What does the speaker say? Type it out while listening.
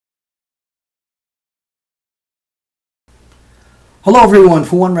Hello everyone,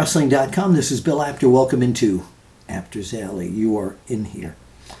 for OneWrestling.com, this is Bill Apter. Welcome into Apter's Alley. You are in here.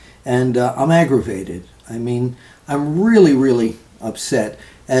 And I'm aggravated. I'm really upset.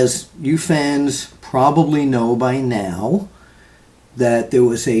 As you fans probably know by now, that there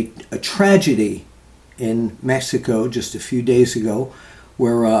was a tragedy in Mexico just a few days ago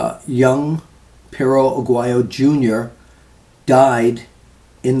where young Perro Aguayo Jr. died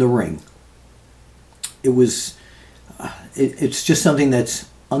in the ring. It's just something that's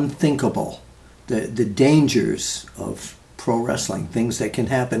unthinkable. The dangers of pro wrestling, things that can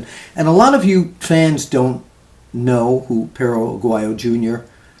happen. And a lot of you fans don't know who Perro Aguayo Jr.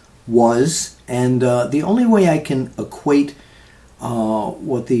 was. And the only way I can equate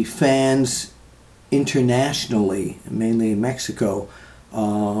what the fans internationally, mainly in Mexico,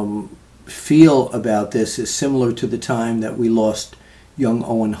 feel about this is similar to the time that we lost young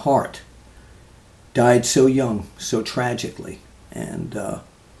Owen Hart. Died so young, so tragically. And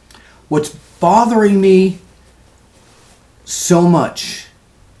what's bothering me so much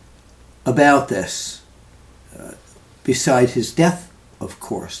about this, beside his death, of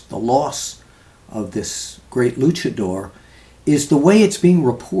course, the loss of this great luchador, is the way it's being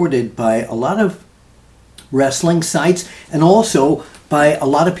reported by a lot of wrestling sites and also by a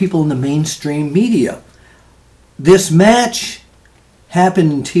lot of people in the mainstream media. This match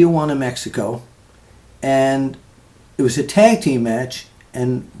happened in Tijuana, Mexico. And it was a tag team match,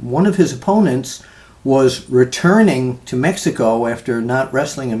 and one of his opponents was returning to Mexico after not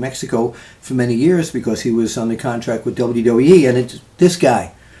wrestling in Mexico for many years because he was under contract with WWE, and it's this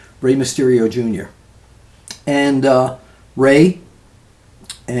guy, Rey Mysterio Jr. And Rey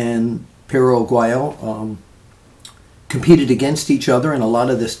and Perro Aguayo competed against each other in a lot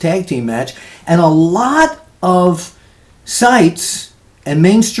of this tag team match, and a lot of sites and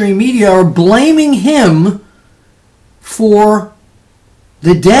mainstream media are blaming him for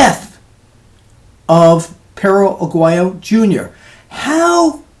the death of Perro Aguayo Jr.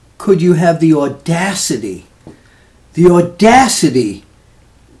 How could you have the audacity to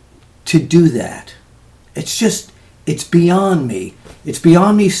do that? It's beyond me. It's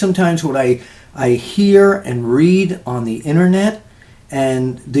beyond me sometimes what I hear and read on the internet,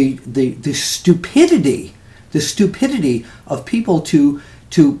 and the stupidity of people to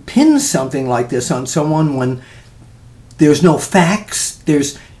pin something like this on someone when there's no facts.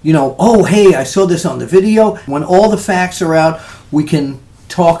 There's, oh, hey, I saw this on the video. When all the facts are out, we can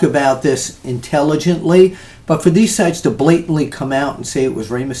talk about this intelligently. But for these sites to blatantly come out and say it was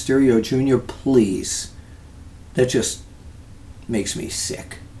Rey Mysterio Jr., please, that just makes me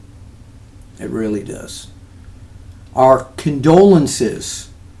sick. It really does. Our condolences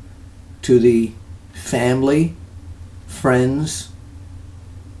to the family, friends,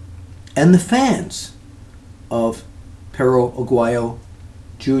 and the fans of Perro Aguayo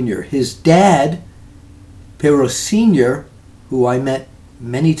Jr. His dad, Perro Sr., who I met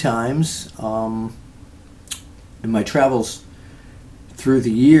many times in my travels through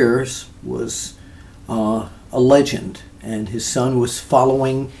the years, was a legend, and his son was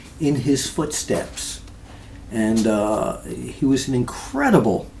following in his footsteps. And he was an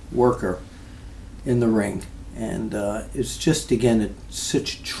incredible worker in the ring, and it's just, again,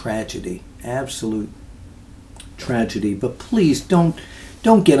 such tragedy, absolute tragedy. But please don't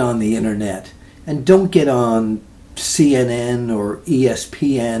get on the internet and don't get on CNN or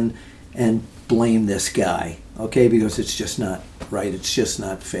ESPN and blame this guy, okay? Because it's just not right. It's just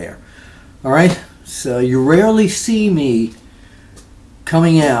not fair. All right. So you rarely see me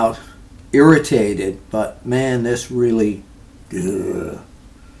coming out irritated, but man, this really.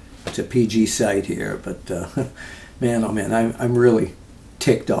 It's a PG site here, but man, oh man, I'm really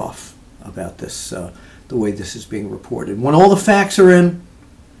ticked off about this, the way this is being reported. When all the facts are in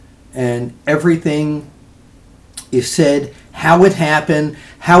and everything is said, how it happened,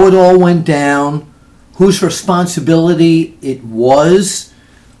 how it all went down, whose responsibility it was,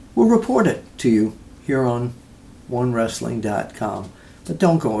 we'll report it to you here on OneWrestling.com. But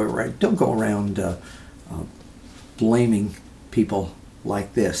don't go around blaming people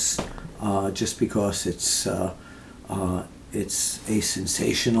like this just because it's a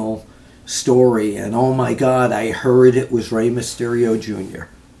sensational story, and oh my God, I heard it was Rey Mysterio Jr.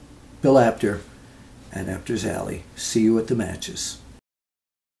 Bill Apter at Apter's Alley. See you at the matches.